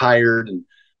and be tired and,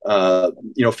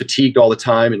 fatigued all the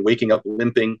time and waking up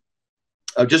limping.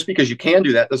 Just because you can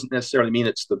do that doesn't necessarily mean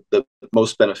it's the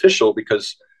most beneficial,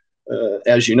 because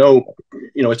as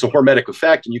it's a hormetic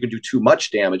effect, and you can do too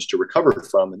much damage to recover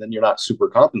from, and then you're not super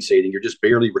compensating. You're just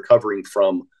barely recovering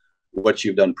from what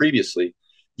you've done previously.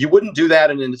 You wouldn't do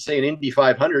that in, say, an Indy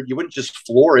 500. You wouldn't just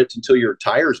floor it until your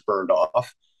tires burned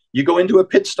off. You go into a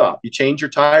pit stop, you change your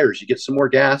tires, you get some more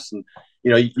gas, and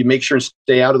you make sure and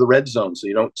stay out of the red zone so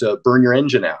you don't burn your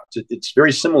engine out. It's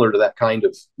very similar to that kind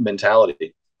of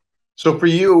mentality. So for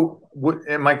you,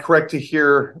 am I correct to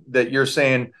hear that you're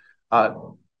saying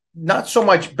not so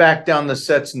much back down the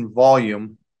sets in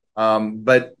volume,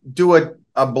 but do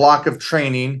a block of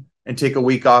training and take a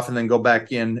week off and then go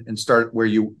back in and start where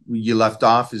you left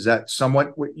off? Is that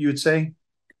somewhat what you would say?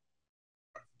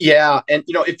 Yeah. And,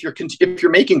 if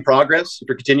you're making progress, if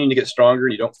you're continuing to get stronger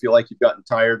and you don't feel like you've gotten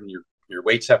tired and your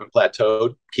weights haven't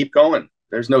plateaued, keep going.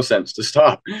 There's no sense to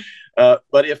stop.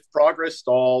 But if progress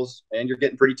stalls and you're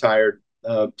getting pretty tired,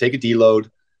 take a deload,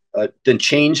 then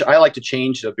change. I like to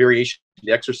change a variation of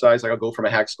the exercise. Like I'll go from a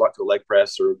hack squat to a leg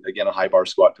press, or again, a high bar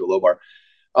squat to a low bar.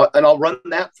 And I'll run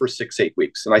that for 6-8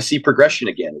 weeks, and I see progression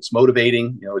again. It's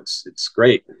motivating. It's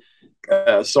great.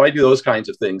 So I do those kinds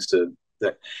of things.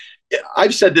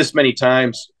 I've said this many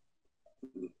times,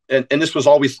 and this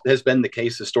has been the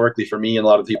case historically for me and a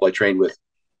lot of the people I train with.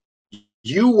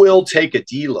 You will take a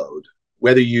deload,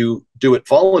 whether you do it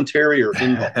voluntary or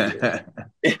involuntary.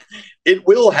 It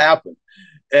will happen.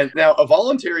 And now a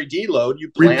voluntary deload, you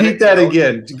plan repeat that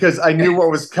again, because I knew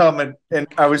what was coming and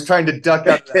I was trying to duck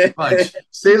out that punch.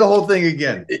 Say the whole thing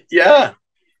again. Yeah.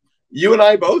 You and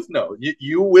I both know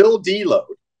you will deload,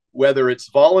 whether it's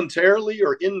voluntarily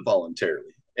or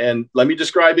involuntarily. And let me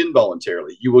describe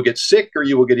involuntarily. You will get sick or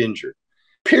you will get injured.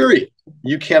 Period.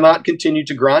 You cannot continue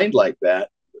to grind like that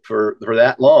for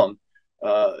that long.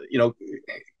 You know,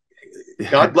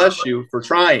 God bless you for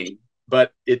trying,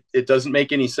 but it doesn't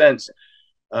make any sense.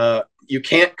 You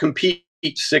can't compete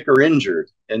sick or injured.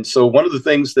 And so one of the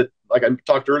things that, like I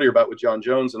talked earlier about with John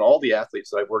Jones and all the athletes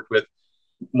that I've worked with,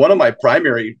 one of my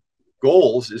primary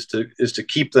goals is to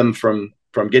keep them from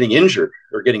getting injured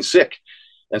or getting sick.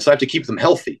 And so I have to keep them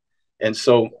healthy. And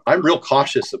so I'm real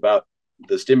cautious about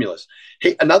the stimulus.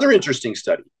 Hey, another interesting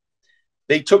study.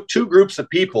 They took two groups of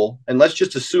people, and let's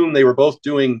just assume they were both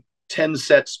doing 10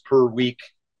 sets per week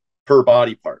per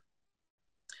body part.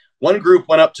 One group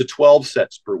went up to 12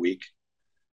 sets per week.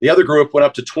 The other group went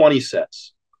up to 20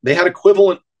 sets. They had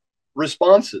equivalent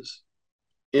responses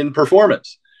in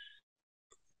performance.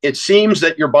 It seems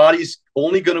that your body's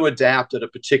only going to adapt at a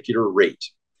particular rate.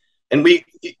 And we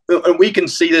can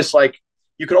see this, like,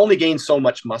 you can only gain so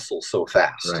much muscle so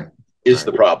fast, right, is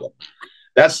the problem.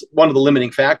 That's one of the limiting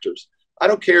factors. I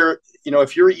don't care, you know,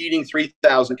 if you're eating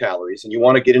 3,000 calories and you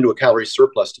want to get into a calorie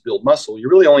surplus to build muscle, you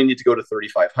really only need to go to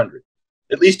 3,500,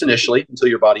 at least initially, until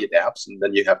your body adapts, and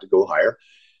then you have to go higher.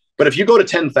 But if you go to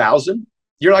 10,000,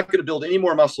 you're not going to build any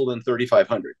more muscle than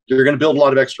 3,500. You're going to build a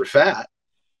lot of extra fat.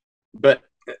 But,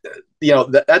 you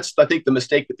know, that's, I think, the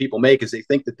mistake that people make, is they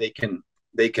think that they can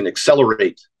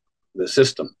accelerate the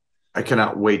system. I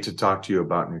cannot wait to talk to you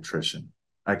about nutrition.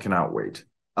 I cannot wait.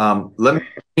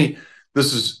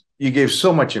 You gave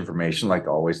so much information, like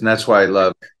always, and that's why I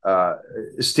love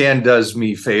Stan does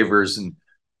me favors, and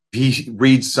he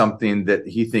reads something that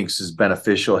he thinks is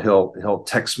beneficial, he'll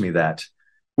text me that.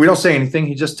 We don't say anything,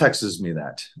 he just texts me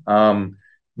that.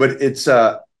 But it's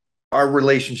our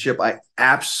relationship. I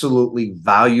absolutely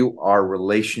value our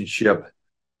relationship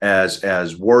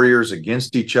as warriors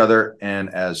against each other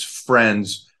and as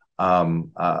friends,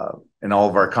 in all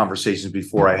of our conversations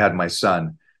before I had my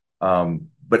son.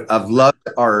 But I've loved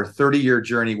our 30-year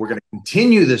journey. We're going to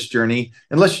continue this journey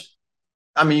unless,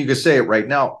 I mean, you can say it right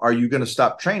now. Are you going to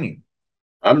stop training?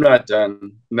 I'm not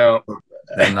done. No.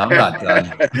 And I'm not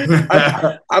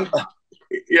done.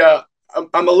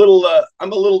 I'm a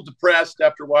little depressed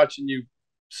after watching you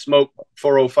smoke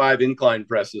 405 incline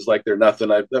presses like they're nothing.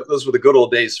 Those were the good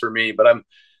old days for me, but I'm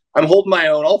holding my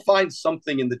own. I'll find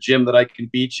something in the gym that I can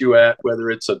beat you at, whether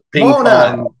it's a ping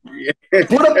pong.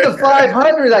 Put up the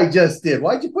 500 I just did.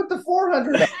 Why'd you put the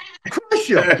 400 up? Crush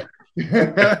you.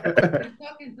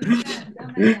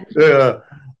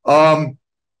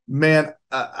 Man,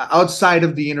 outside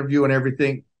of the interview and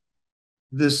everything,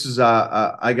 this is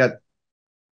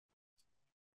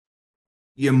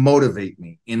you motivate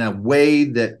me in a way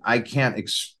that I can't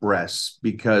express,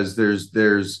 because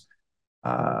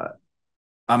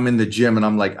I'm in the gym and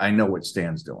I'm like, I know what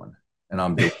Stan's doing, and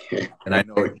I'm doing it, and I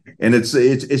know it. And it's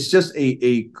just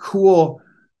a cool,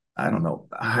 I don't know,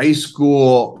 high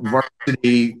school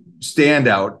varsity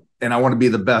standout, and I want to be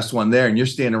the best one there. And you're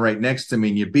standing right next to me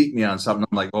and you beat me on something.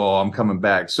 I'm like, oh, I'm coming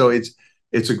back. So it's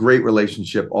a great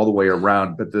relationship all the way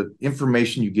around. But the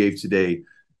information you gave today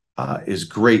is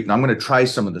great. And I'm going to try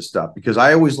some of the stuff, because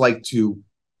I always like to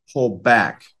pull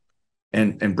back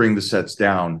and bring the sets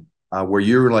down, where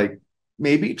you're like,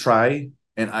 maybe try.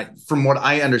 And from what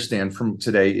I understand from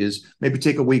today, is maybe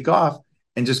take a week off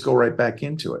and just go right back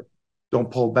into it.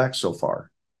 Don't pull back so far.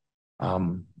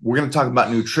 We're going to talk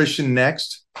about nutrition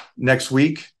next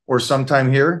week or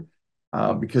sometime here,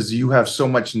 because you have so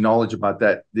much knowledge about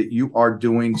that you are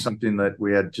doing something that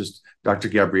we had just Dr.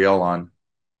 Gabrielle on,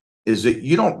 is that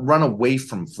you don't run away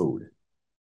from food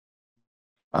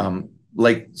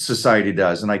like society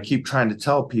does. And I keep trying to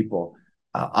tell people,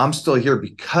 I'm still here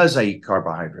because I eat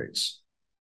carbohydrates.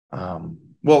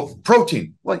 Well,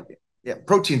 protein,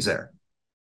 protein's there,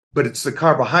 but it's the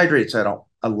carbohydrates I don't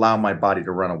allow my body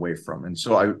to run away from. And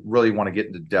so I really want to get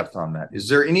into depth on that. Is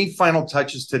there any final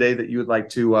touches today that you would like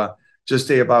to just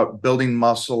say about building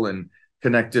muscle and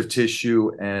connective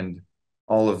tissue and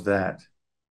all of that?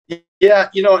 Yeah,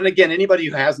 you know, and again, anybody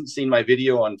who hasn't seen my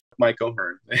video on Mike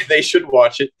O'Hearn, they should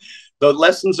watch it. The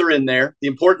lessons are in there, the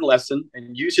important lesson.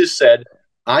 And you just said,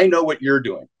 I know what you're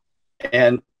doing,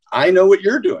 and I know what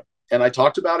you're doing. And I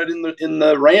talked about it in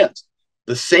the rant.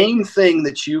 The same thing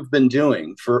that you've been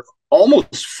doing for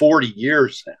almost 40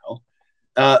 years now,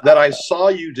 that I saw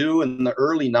you do in the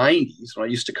early 90s when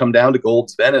I used to come down to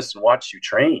Gold's Venice and watch you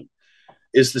train,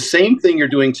 is the same thing you're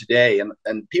doing today.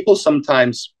 And people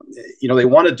sometimes, you know, they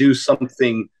want to do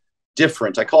something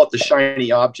different. I call it the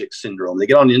shiny object syndrome. They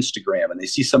get on Instagram and they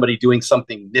see somebody doing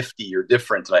something nifty or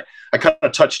different. And I kind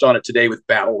of touched on it today with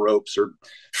battle ropes or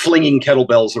flinging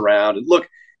kettlebells around. And look,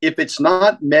 if it's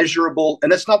not measurable,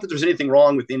 and that's not that there's anything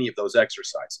wrong with any of those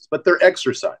exercises, but they're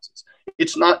exercises.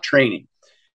 It's not training.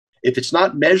 If it's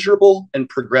not measurable and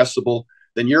progressible,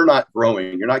 then you're not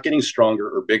growing. You're not getting stronger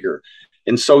or bigger.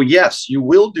 And so, yes, you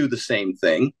will do the same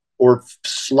thing or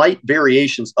slight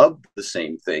variations of the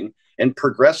same thing and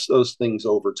progress those things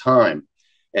over time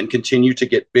and continue to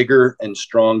get bigger and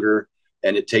stronger.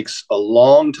 And it takes a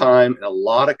long time and a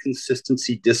lot of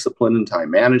consistency, discipline, and time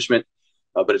management.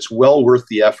 But it's well worth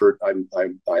the effort.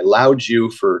 I allowed you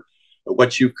for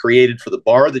what you've created, for the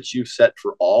bar that you've set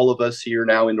for all of us here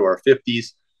now into our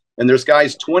 50s. And there's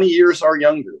guys 20 years or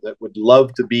younger that would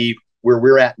love to be where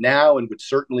we're at now and would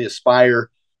certainly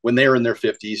aspire when they're in their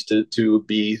 50s to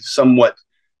be somewhat,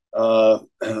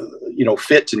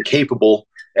 fit and capable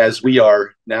as we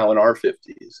are now in our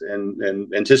 50s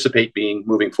and anticipate being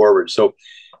moving forward. So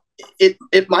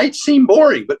it might seem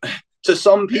boring, but to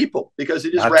some people, because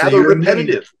it is rather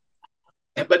repetitive,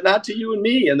 but not to you and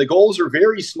me. And the goals are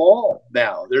very small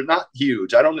now. They're not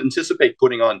huge. I don't anticipate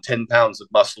putting on 10 pounds of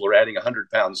muscle or adding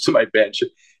 100 pounds to my bench.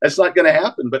 That's not going to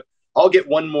happen, but I'll get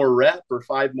one more rep or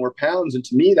 5 more pounds. And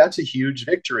to me, that's a huge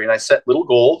victory. And I set little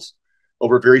goals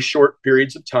over very short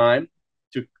periods of time,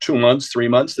 2 months, 3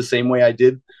 months, the same way I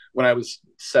did when I was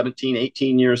 17,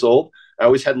 18 years old. I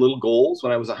always had little goals.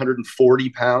 When I was 140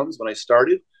 pounds when I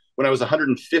started, when I was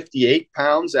 158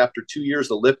 pounds after 2 years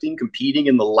of lifting, competing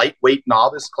in the lightweight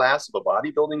novice class of a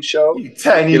bodybuilding show.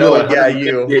 Tiny little guy,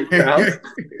 you.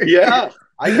 Yeah.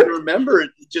 I can remember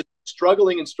just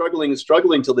struggling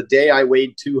till the day I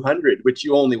weighed 200, which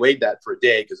you only weighed that for a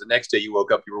day because the next day you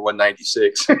woke up, you were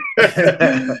 196.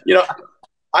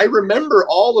 I remember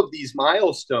all of these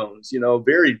milestones,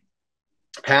 very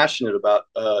passionate about,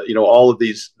 all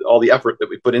the effort that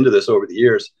we put into this over the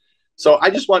years. So I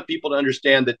just want people to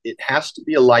understand that it has to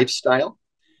be a lifestyle.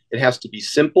 It has to be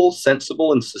simple,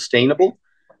 sensible, and sustainable.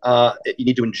 You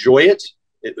need to enjoy it.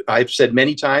 I've said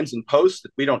many times in posts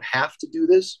that we don't have to do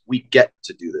this. We get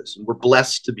to do this, and we're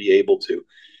blessed to be able to.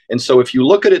 And so if you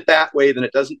look at it that way, then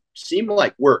it doesn't seem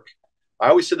like work. I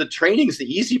always said the training's the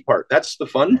easy part. That's the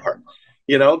fun part.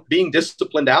 Being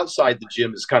disciplined outside the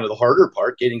gym is kind of the harder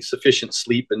part, getting sufficient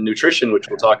sleep and nutrition, which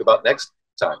we'll talk about next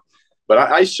time. But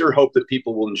I sure hope that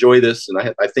people will enjoy this. And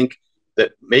I think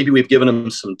that maybe we've given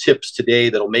them some tips today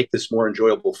that'll make this more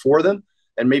enjoyable for them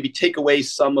and maybe take away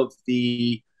some of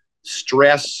the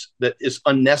stress that is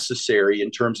unnecessary in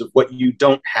terms of what you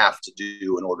don't have to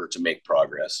do in order to make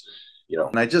progress.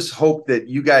 And I just hope that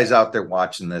you guys out there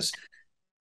watching this,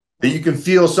 that you can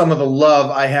feel some of the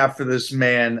love I have for this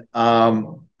man.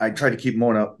 I try to keep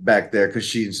Mona back there because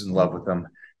she's in love with him.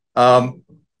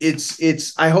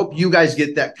 I hope you guys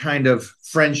get that kind of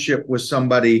friendship with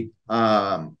somebody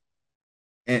and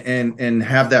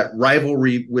have that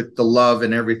rivalry with the love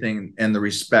and everything and the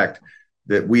respect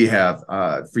that we have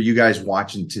for you guys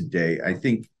watching today. I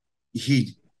think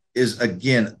he is,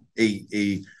 again,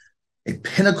 a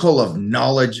pinnacle of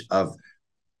knowledge.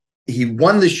 He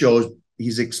won the shows.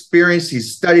 He's experienced,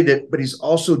 he's studied it, but he's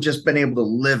also just been able to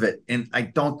live it. And I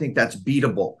don't think that's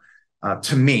beatable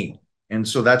to me. And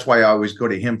so that's why I always go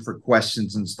to him for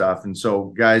questions and stuff. And so,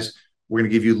 guys, we're going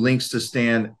to give you links to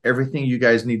Stan, everything you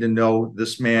guys need to know.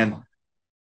 This man,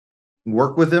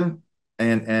 work with him.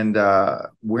 And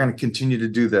we're going to continue to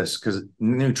do this because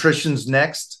nutrition's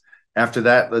next. After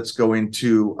that, let's go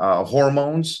into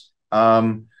hormones. We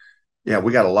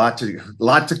got a lot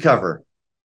to cover.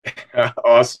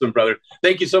 Awesome, brother.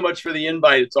 Thank you so much for the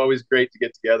invite. It's always great to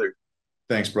get together.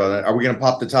 Thanks, brother. Are we going to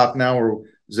pop the top now, or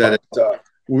is that it?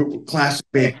 Classic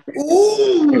baby.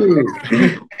 Ooh.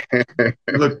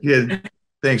 Look, kid.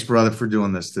 Thanks, brother, for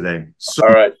doing this today. So,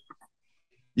 all right.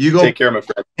 You go. Take care, my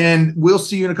friend. And we'll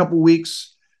see you in a couple of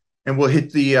weeks, and we'll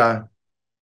hit the.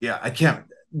 I can't.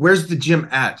 Where's the gym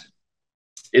at?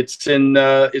 It's in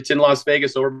Las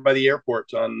Vegas, over by the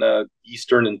airport on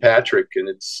Eastern and Patrick, and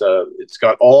it's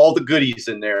got all the goodies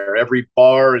in there. Every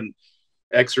bar and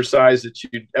exercise that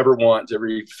you'd ever want,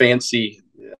 every fancy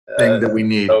thing that we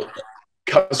need,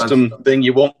 custom thing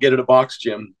you won't get at a box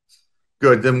gym.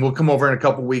 Good. Then we'll come over in a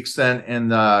couple of weeks then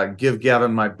and give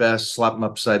Gavin my best. Slap him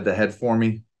upside the head for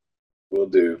me. Will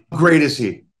do. How great is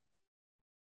he?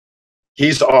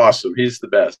 He's awesome. He's the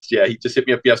best. Yeah, he just hit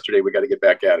me up yesterday. We got to get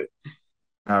back at it.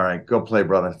 All right. Go play,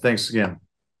 brother. Thanks again.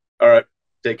 All right.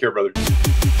 Take care, brother.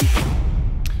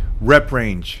 Rep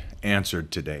range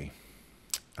answered today.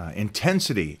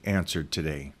 Intensity answered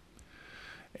today.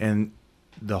 And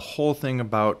the whole thing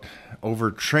about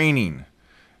overtraining.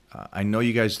 I know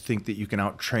you guys think that you can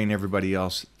out-train everybody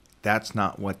else. That's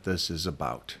not what this is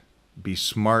about. Be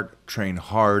smart, train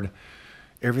hard.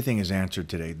 Everything is answered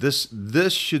today. This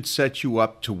should set you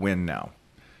up to win now.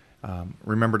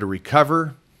 Remember to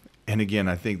recover. And again,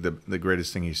 I think the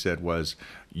greatest thing he said was,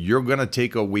 you're going to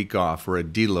take a week off or a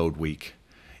deload week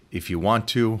if you want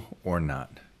to or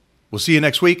not. We'll see you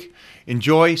next week.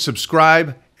 Enjoy,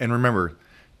 subscribe, and remember,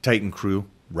 Titan Crew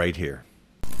right here.